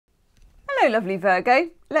Hello lovely Virgo,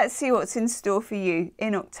 let's see what's in store for you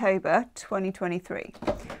in October 2023.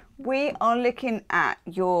 We are looking at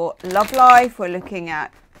your love life, we're looking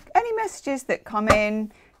at any messages that come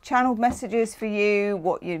in, channeled messages for you,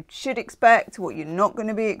 what you should expect, what you're not going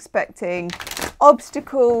to be expecting,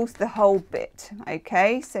 obstacles, the whole bit.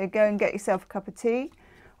 Okay, so go and get yourself a cup of tea,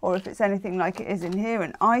 or if it's anything like it is in here,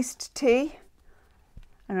 an iced tea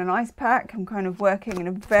and an ice pack. I'm kind of working in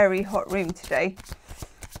a very hot room today.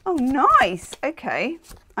 Oh, nice. Okay,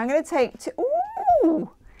 I'm going to take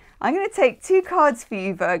two cards for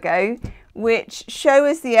you, Virgo, which show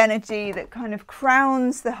us the energy that kind of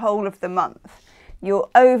crowns the whole of the month, your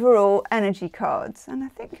overall energy cards. And I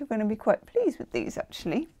think you're going to be quite pleased with these,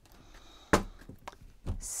 actually.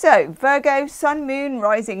 So, Virgo, Sun, Moon,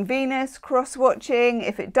 Rising, Venus, cross-watching.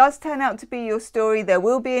 If it does turn out to be your story, there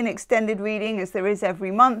will be an extended reading, as there is every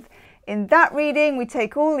month. In that reading, we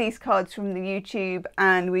take all these cards from the YouTube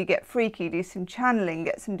and we get freaky, do some channeling,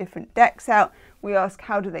 get some different decks out. We ask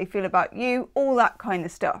how do they feel about you, all that kind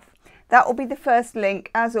of stuff. That will be the first link,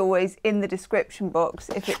 as always, in the description box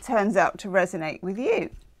if it turns out to resonate with you.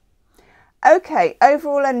 Okay,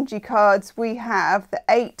 overall energy cards, we have the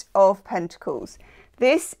Eight of Pentacles.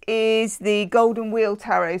 This is the Golden Wheel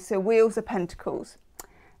Tarot, so wheels are pentacles.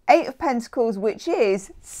 Eight of Pentacles, which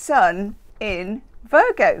is Sun in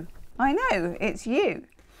Virgo. I know, it's you.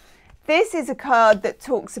 This is a card that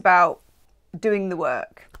talks about doing the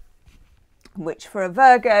work, which for a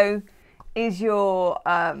Virgo is your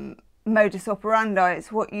modus operandi.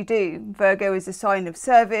 It's what you do. Virgo is a sign of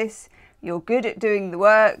service. You're good at doing the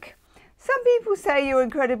work. Some people say you're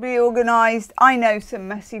incredibly organised. I know some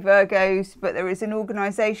messy Virgos, but there is an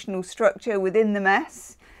organisational structure within the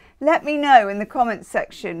mess. Let me know in the comments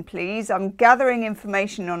section, please. I'm gathering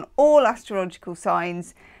information on all astrological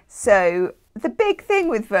signs. So the big thing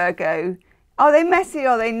with Virgo, are they messy?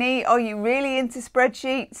 Are they neat? Are you really into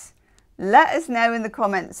spreadsheets? Let us know in the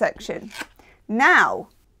comments section. Now,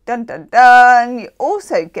 dun dun dun, you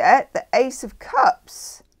also get the Ace of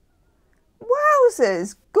Cups.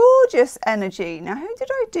 Wowzers, gorgeous energy. Now, who did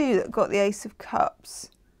I do that got the Ace of Cups?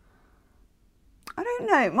 I don't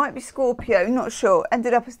know, it might be Scorpio, not sure.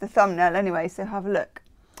 Ended up as the thumbnail anyway, so have a look.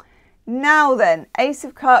 Now then, Ace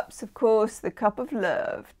of Cups, of course, the cup of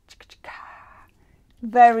love.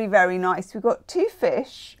 Very, very nice. We've got two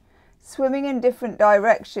fish swimming in different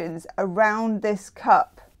directions around this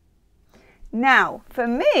cup. Now, for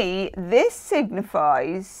me, this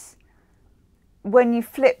signifies when you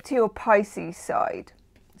flip to your Pisces side.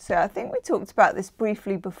 So I think we talked about this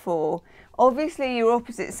briefly before. Obviously, your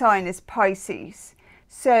opposite sign is Pisces.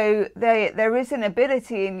 So there is an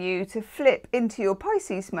ability in you to flip into your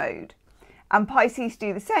Pisces mode. And Pisces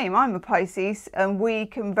do the same. I'm a Pisces, and we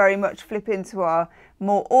can very much flip into our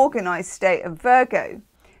more organised state of Virgo.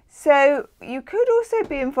 So you could also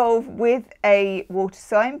be involved with a water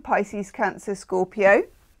sign, Pisces, Cancer, Scorpio.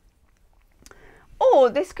 Or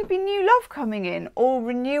this could be new love coming in, or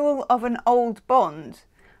renewal of an old bond.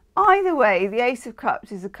 Either way, the Ace of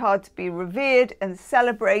Cups is a card to be revered and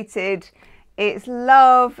celebrated. It's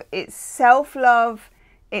love, it's self-love,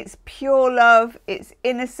 it's pure love, it's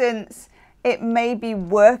innocence. It may be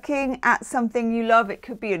working at something you love. It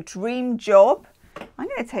could be a dream job. I'm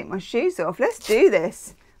going to take my shoes off. Let's do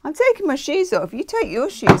this. I'm taking my shoes off. You take your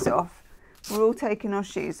shoes off. We're all taking our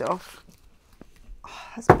shoes off. Oh,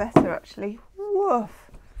 that's better, actually. Woof.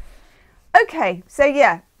 Okay, so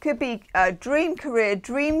yeah, could be a dream career,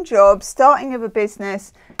 dream job, starting of a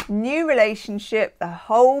business, new relationship, the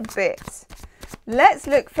whole bit. Let's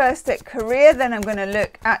look first at career, then I'm going to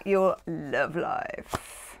look at your love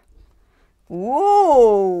life.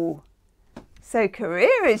 Whoa! So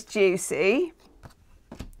career is juicy.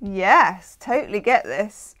 Yes, totally get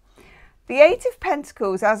this. The Eight of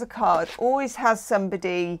Pentacles as a card always has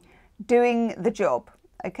somebody doing the job.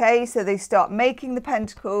 Okay, so they start making the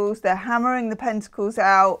pentacles, they're hammering the pentacles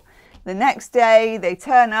out. The next day they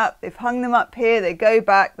turn up, they've hung them up here, they go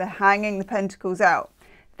back, they're hanging the pentacles out.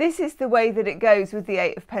 This is the way that it goes with the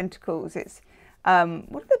Eight of Pentacles. It's,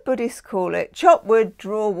 what do the Buddhists call it? Chop wood,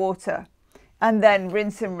 draw water, and then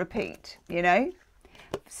rinse and repeat, you know?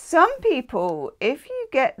 Some people, if you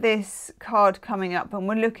get this card coming up and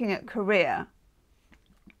we're looking at career,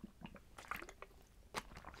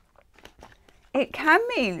 it can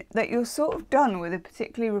mean that you're sort of done with a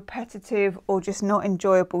particularly repetitive or just not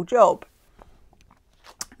enjoyable job.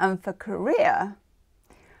 And for career,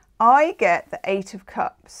 I get the Eight of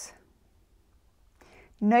Cups.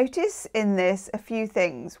 Notice in this a few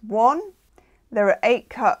things. One, there are 8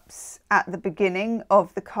 cups at the beginning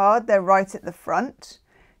of the card. They're right at the front.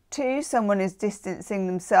 2, someone is distancing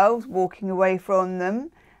themselves, walking away from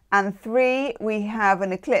them. And 3, we have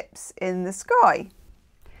an eclipse in the sky.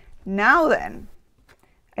 Now then,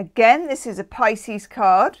 again, this is a Pisces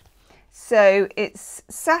card. So it's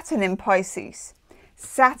Saturn in Pisces.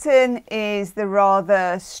 Saturn is the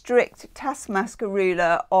rather strict taskmaster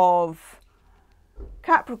ruler of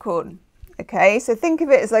Capricorn. Okay, so think of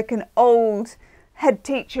it as like an old head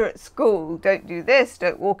teacher at school. Don't do this,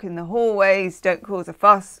 don't walk in the hallways, don't cause a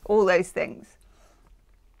fuss, all those things.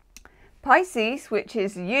 Pisces, which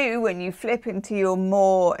is you when you flip into your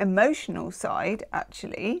more emotional side,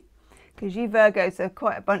 actually, because you Virgos are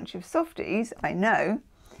quite a bunch of softies, I know.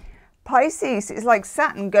 Pisces is like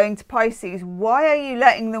Saturn going to Pisces. Why are you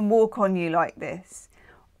letting them walk on you like this?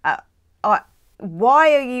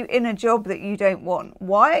 Why are you in a job that you don't want?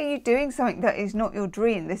 Why are you doing something that is not your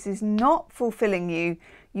dream? This is not fulfilling you.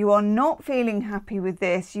 You are not feeling happy with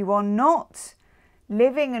this. You are not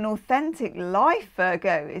living an authentic life,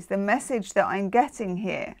 Virgo, is the message that I'm getting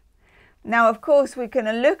here. Now, of course, we're going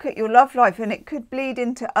to look at your love life and it could bleed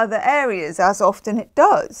into other areas, as often it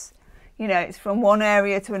does. You know, it's from one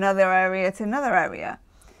area to another area to another area.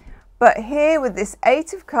 But here with this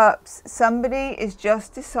 8 of Cups, somebody is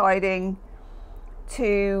just deciding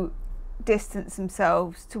to distance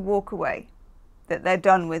themselves, to walk away, that they're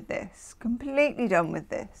done with this, completely done with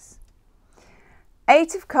this.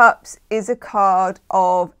 8 of Cups is a card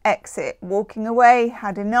of exit, walking away,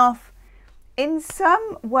 had enough. In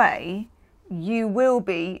some way, you will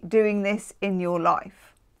be doing this in your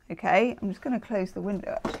life. Okay, I'm just going to close the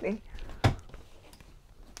window actually.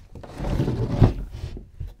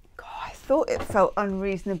 God, I thought it felt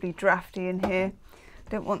unreasonably drafty in here.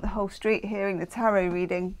 Don't want the whole street hearing the tarot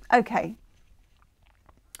reading. Okay.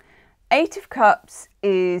 8 of Cups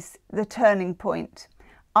is the turning point.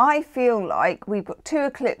 I feel like we've got 2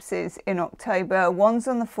 eclipses in October. One's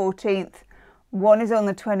on the 14th, one is on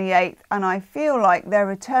the 28th, and I feel like there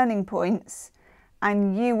are turning points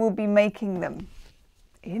and you will be making them.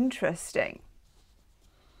 Interesting.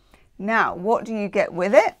 Now, what do you get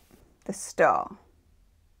with it? The Star.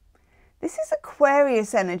 This is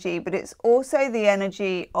Aquarius energy, but it's also the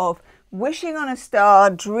energy of wishing on a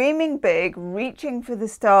star, dreaming big, reaching for the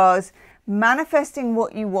stars, manifesting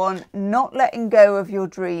what you want, not letting go of your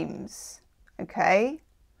dreams. Okay?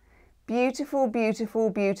 Beautiful,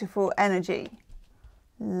 beautiful, beautiful energy.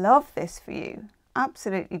 Love this for you.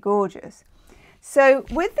 Absolutely gorgeous. So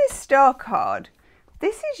with this Star card,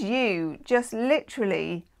 this is you just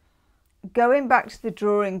literally going back to the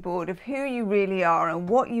drawing board of who you really are and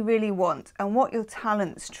what you really want and what your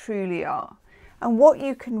talents truly are and what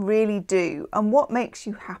you can really do and what makes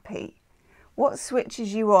you happy, what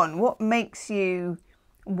switches you on, what makes you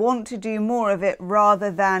want to do more of it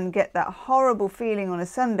rather than get that horrible feeling on a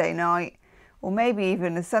Sunday night or maybe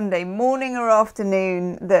even a Sunday morning or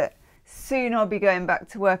afternoon that soon I'll be going back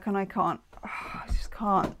to work and I just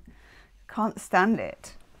can't stand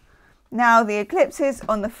it. Now, the eclipses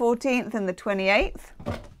on the 14th and the 28th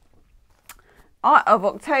of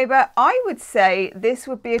October, I would say this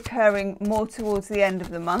would be occurring more towards the end of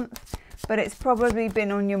the month, but it's probably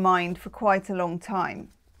been on your mind for quite a long time.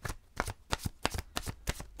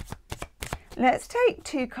 Let's take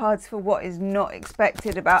 2 cards for what is not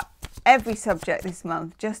expected about every subject this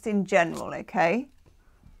month, just in general, okay?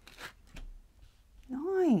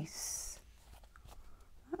 Nice.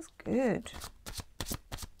 That's good.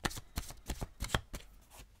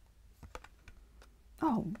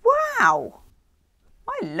 Oh, wow!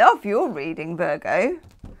 I love your reading, Virgo.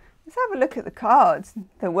 Let's have a look at the cards.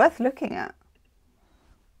 They're worth looking at.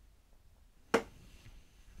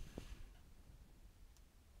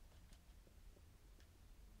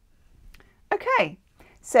 Okay,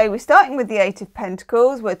 so we're starting with the 8 of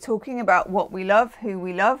Pentacles. We're talking about what we love, who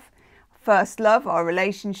we love, first love, our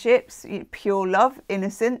relationships, pure love,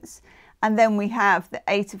 innocence. And then we have the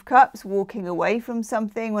 8 of Cups, walking away from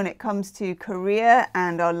something when it comes to career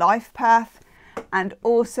and our life path, and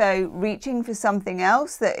also reaching for something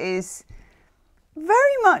else that is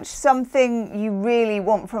very much something you really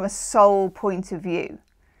want from a soul point of view.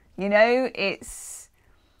 You know,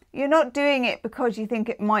 you're not doing it because you think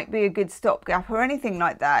it might be a good stopgap or anything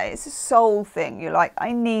like that. It's a soul thing. You're like,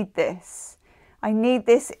 I need this. I need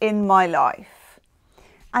this in my life.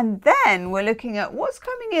 And then we're looking at what's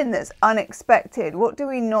coming in that's unexpected. What do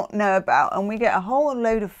we not know about? And we get a whole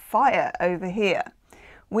load of fire over here.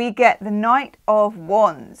 We get the Knight of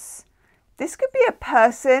Wands. This could be a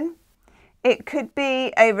person. It could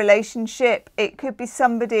be a relationship. It could be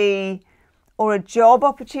somebody or a job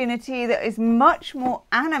opportunity that is much more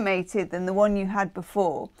animated than the one you had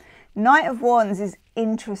before. Knight of Wands is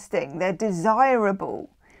interesting. They're desirable.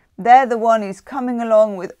 They're the one who's coming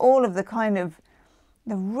along with all of the kind of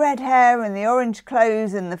the red hair and the orange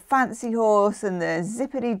clothes and the fancy horse and the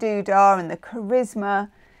zippity-doo-dah and the charisma.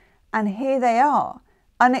 And here they are,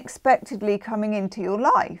 unexpectedly coming into your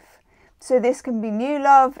life. So this can be new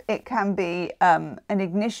love, it can be an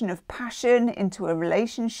ignition of passion into a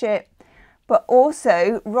relationship, but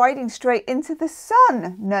also riding straight into the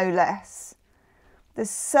sun, no less. The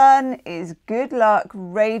sun is good luck,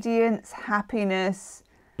 radiance, happiness.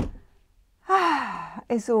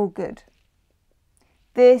 It's all good.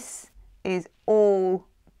 This is all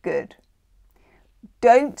good.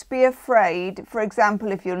 Don't be afraid. For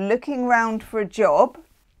example, if you're looking around for a job,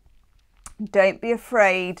 don't be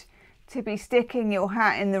afraid to be sticking your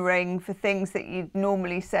hat in the ring for things that you'd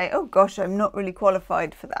normally say, oh gosh, I'm not really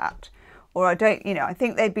qualified for that. Or I don't, I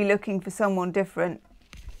think they'd be looking for someone different.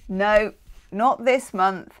 No, not this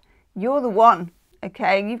month. You're the one,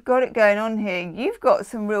 okay? You've got it going on here. You've got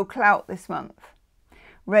some real clout this month.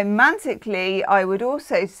 Romantically, I would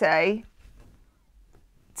also say,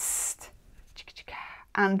 tst,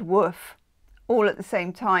 and woof, all at the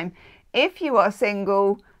same time. If you are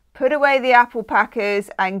single, put away the apple packers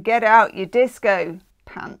and get out your disco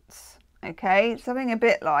pants, okay? Something a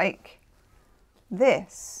bit like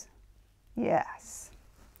this. Yes,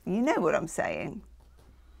 you know what I'm saying.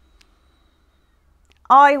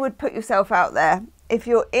 I would put yourself out there. If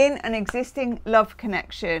you're in an existing love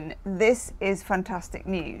connection, this is fantastic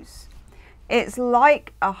news. It's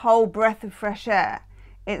like a whole breath of fresh air.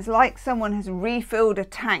 It's like someone has refilled a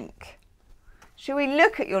tank. Shall we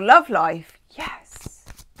look at your love life? Yes.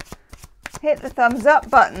 Hit the thumbs up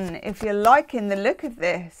button if you're liking the look of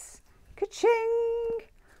this. Ka-ching!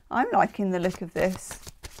 I'm liking the look of this.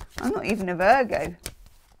 I'm not even a Virgo.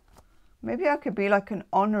 Maybe I could be like an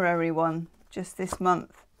honorary one just this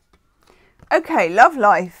month. Okay, love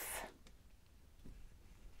life.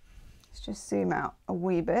 Let's just zoom out a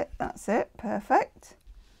wee bit. That's it. Perfect.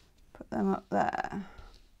 Put them up there.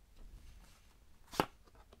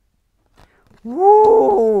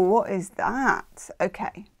 Whoa, what is that?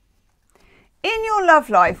 Okay. In your love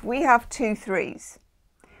life, we have 2 3s.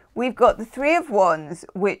 We've got the 3 of Wands,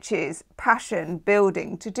 which is passion,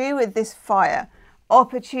 building, to do with this fire,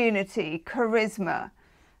 opportunity, charisma.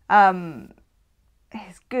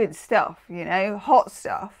 It's good stuff, hot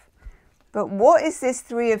stuff. But what is this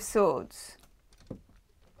 3 of Swords?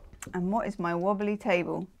 And what is my wobbly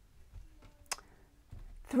table?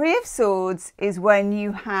 3 of Swords is when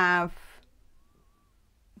you have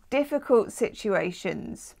difficult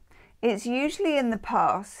situations. It's usually in the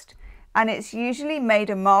past, and it's usually made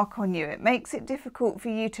a mark on you. It makes it difficult for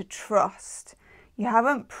you to trust. You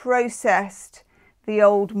haven't processed the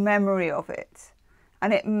old memory of it,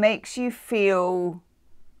 and it makes you feel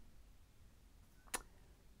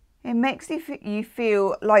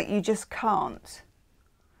like you just can't,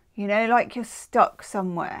 like you're stuck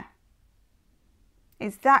somewhere.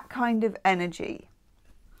 It's that kind of energy.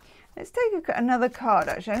 Let's take another card,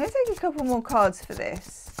 actually. I'm going to take a couple more cards for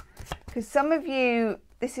this, because some of you,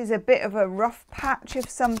 this is a bit of a rough patch of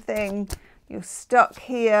something. You're stuck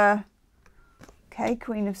here. Okay,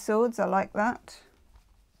 Queen of Swords, I like that.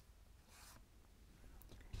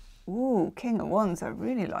 Ooh, King of Wands, I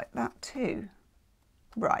really like that too.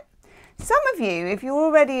 Right. Some of you, if you're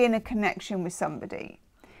already in a connection with somebody,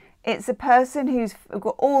 it's a person who's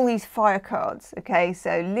got all these fire cards, okay?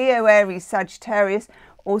 So Leo, Aries, Sagittarius,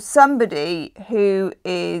 or somebody who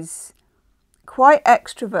is quite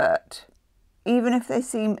extrovert, even if they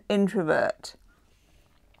seem introvert,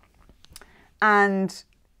 and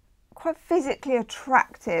quite physically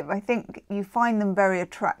attractive. I think you find them very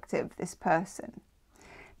attractive, this person.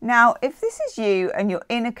 Now, if this is you and you're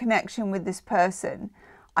in a connection with this person,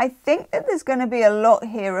 I think that there's going to be a lot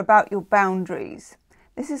here about your boundaries.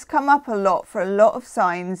 This has come up a lot for a lot of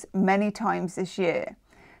signs many times this year.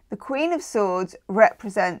 The Queen of Swords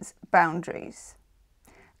represents boundaries.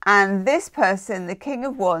 And this person, the King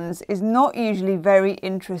of Wands, is not usually very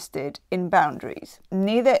interested in boundaries.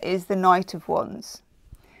 Neither is the Knight of Wands.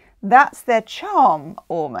 That's their charm,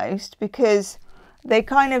 almost, because they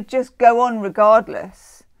kind of just go on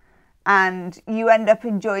regardless. And you end up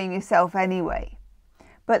enjoying yourself anyway.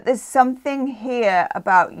 But there's something here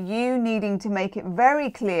about you needing to make it very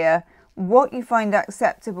clear what you find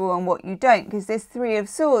acceptable and what you don't, because this 3 of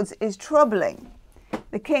Swords is troubling.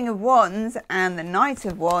 The King of Wands and the Knight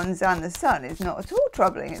of Wands and the Sun is not at all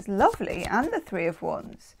troubling. It's lovely. And the 3 of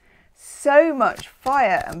Wands. So much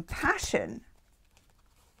fire and passion.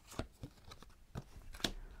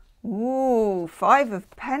 Ooh, 5 of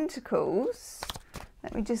Pentacles.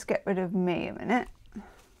 Let me just get rid of me a minute.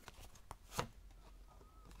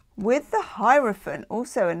 With the Hierophant,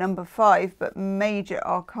 also a number 5, but major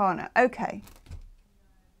arcana. Okay.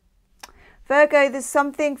 Virgo, there's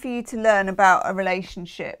something for you to learn about a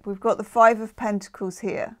relationship. We've got the Five of Pentacles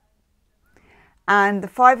here. And the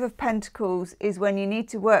Five of Pentacles is when you need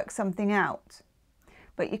to work something out.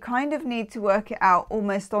 But you kind of need to work it out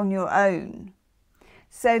almost on your own.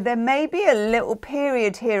 So there may be a little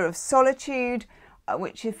period here of solitude,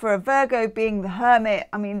 which is for a Virgo being the Hermit.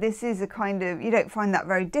 I mean, this is a kind of, you don't find that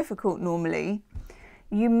very difficult normally.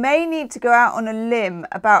 You may need to go out on a limb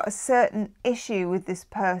about a certain issue with this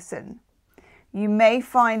person. You may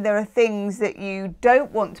find there are things that you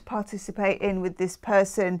don't want to participate in with this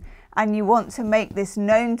person and you want to make this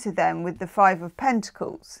known to them with the Five of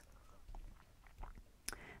Pentacles.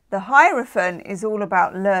 The Hierophant is all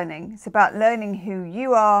about learning. It's about learning who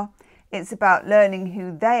you are. It's about learning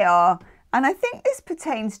who they are. And I think this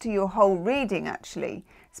pertains to your whole reading actually.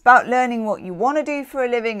 It's about learning what you want to do for a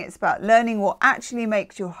living. It's about learning what actually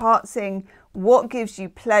makes your heart sing, what gives you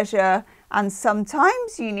pleasure. And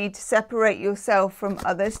sometimes you need to separate yourself from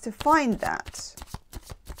others to find that.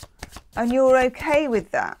 And you're okay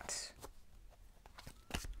with that.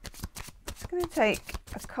 I'm going to take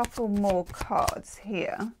a couple more cards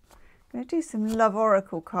here. I'm going to do some Love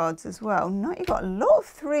Oracle cards as well. Now you've got a lot of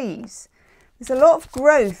threes. There's a lot of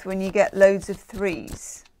growth when you get loads of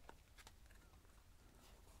threes.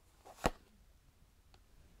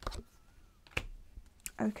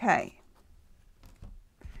 Okay.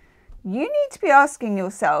 You need to be asking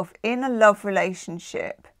yourself in a love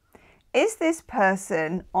relationship, is this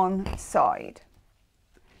person on side?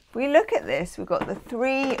 If we look at this, we've got the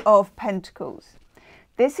Three of Pentacles.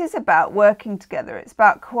 This is about working together. It's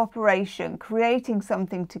about cooperation, creating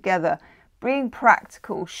something together, being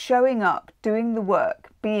practical, showing up, doing the work,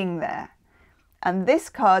 being there. And this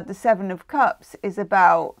card, the Seven of Cups, is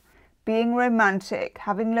about being romantic,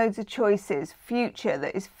 having loads of choices, future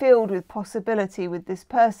that is filled with possibility with this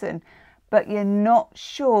person, but you're not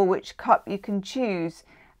sure which cup you can choose.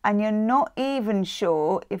 And you're not even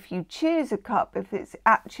sure if you choose a cup, if it's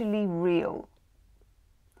actually real.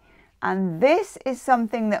 And this is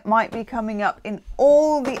something that might be coming up in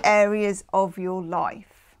all the areas of your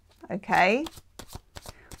life. Okay?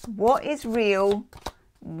 What is real?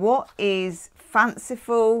 What is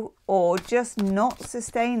fanciful or just not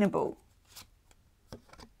sustainable?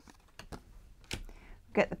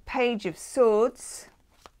 Get the Page of Swords.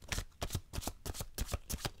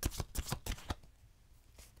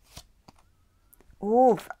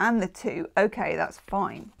 Oof, and the Two. Okay, that's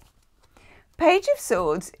fine. Page of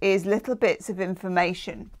Swords is little bits of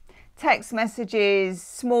information. Text messages,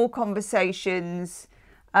 small conversations,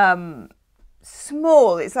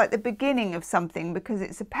 small. It's like the beginning of something because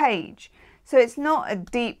it's a page. So it's not a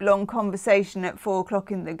deep, long conversation at 4 o'clock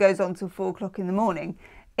that goes on till 4 o'clock in the morning.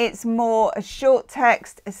 It's more a short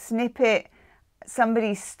text, a snippet,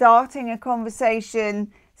 somebody starting a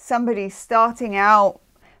conversation, somebody starting out.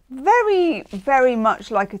 Very, very much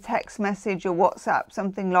like a text message or WhatsApp,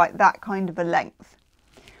 something like that kind of a length.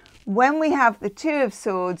 When we have the Two of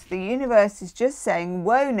Swords, the universe is just saying,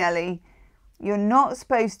 whoa, Nelly, you're not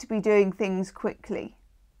supposed to be doing things quickly.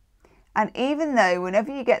 And even though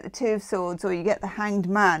whenever you get the Two of Swords or you get the Hanged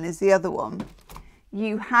Man is the other one,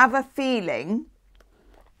 you have a feeling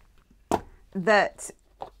that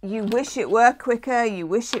you wish it were quicker, you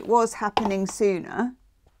wish it was happening sooner.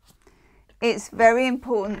 It's very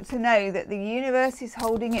important to know that the universe is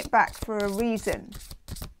holding it back for a reason.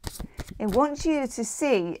 It wants you to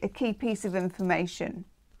see a key piece of information,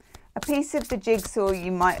 a piece of the jigsaw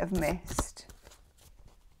you might have missed.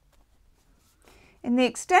 In the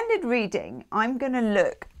extended reading, I'm going to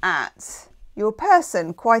look at your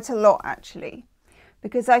person quite a lot actually,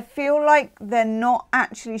 because I feel like they're not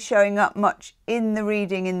actually showing up much in the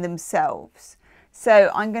reading in themselves. So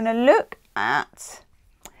I'm going to look at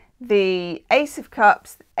the Ace of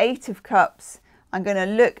Cups, the Eight of Cups. I'm going to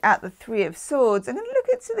look at the Three of Swords. I'm going to look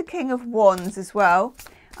at the King of Wands as well.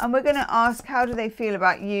 And we're going to ask, how do they feel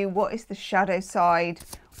about you? What is the shadow side?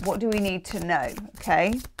 What do we need to know?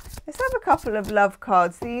 Okay, let's have a couple of love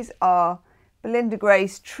cards. These are Belinda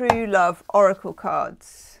Grace True Love Oracle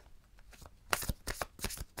cards.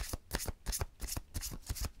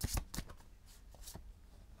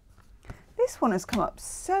 This one has come up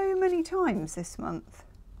so many times this month.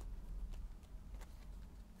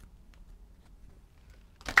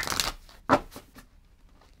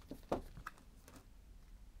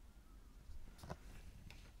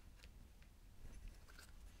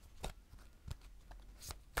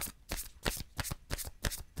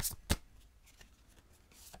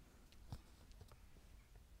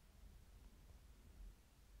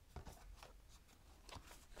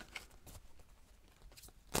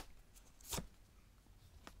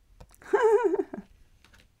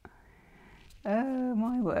 Oh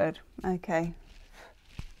my word. Okay.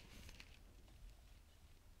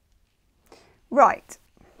 Right.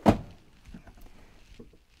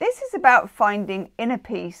 This is about finding inner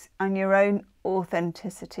peace and your own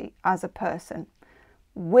authenticity as a person.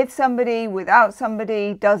 With somebody, without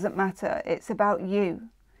somebody, doesn't matter. It's about you.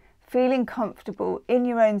 Feeling comfortable in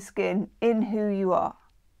your own skin, in who you are.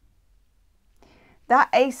 That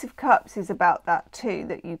Ace of Cups is about that too,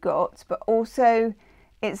 that you got, but also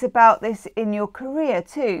it's about this in your career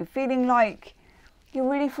too, feeling like you're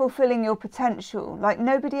really fulfilling your potential, like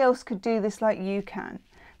nobody else could do this like you can,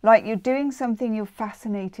 like you're doing something you're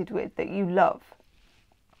fascinated with, that you love.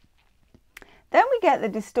 Then we get the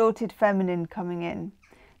distorted feminine coming in.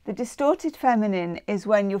 The distorted feminine is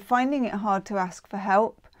when you're finding it hard to ask for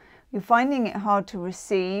help, you're finding it hard to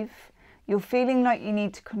receive, you're feeling like you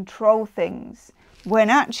need to control things, when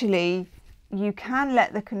actually you can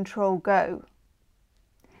let the control go.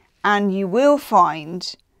 And you will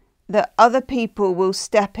find that other people will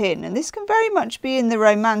step in, and this can very much be in the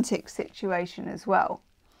romantic situation as well,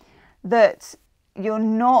 that you're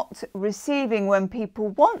not receiving when people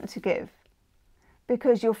want to give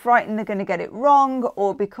because you're frightened they're going to get it wrong,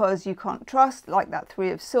 or because you can't trust, like that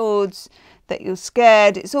Three of Swords, that you're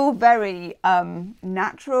scared. It's all very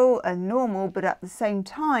natural and normal, but at the same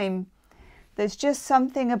time there's just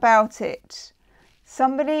something about it.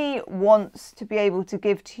 Somebody wants to be able to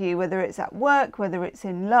give to you, whether it's at work, whether it's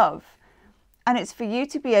in love, and it's for you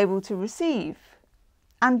to be able to receive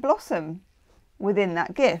and blossom within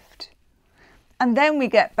that gift. And then we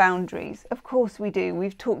get boundaries. Of course we do.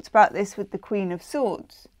 We've talked about this with the Queen of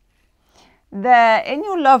Swords. There, in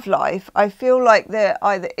your love life, I feel like there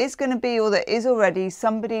either is going to be, or there is already,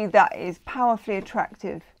 somebody that is powerfully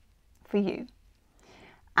attractive for you.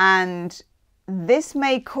 And this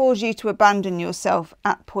may cause you to abandon yourself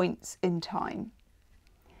at points in time.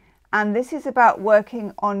 And this is about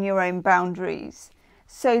working on your own boundaries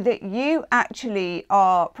so that you actually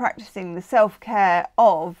are practicing the self-care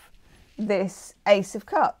of this Ace of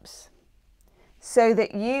Cups, so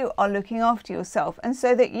that you are looking after yourself, and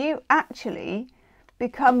so that you actually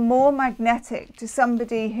become more magnetic to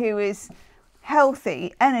somebody who is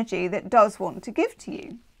healthy energy that does want to give to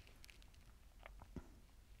you.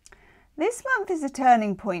 This month is a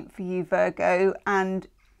turning point for you, Virgo, and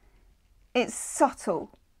it's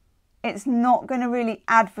subtle. It's not going to really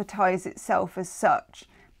advertise itself as such,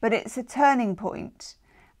 but it's a turning point,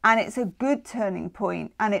 and it's a good turning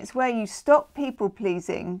point, and it's where you stop people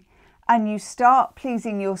pleasing and you start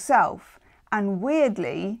pleasing yourself. And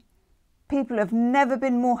weirdly, people have never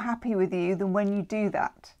been more happy with you than when you do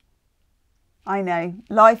that. I know,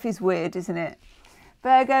 life is weird, isn't it?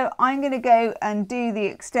 Virgo, I'm going to go and do the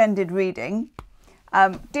extended reading.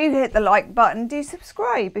 Do hit the like button, do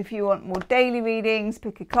subscribe if you want more daily readings,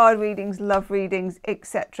 pick a card readings, love readings,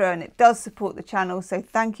 etc. And it does support the channel, so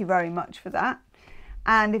thank you very much for that.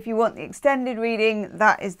 And if you want the extended reading,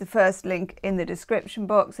 that is the first link in the description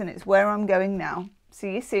box, and it's where I'm going now.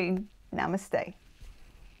 See you soon. Namaste.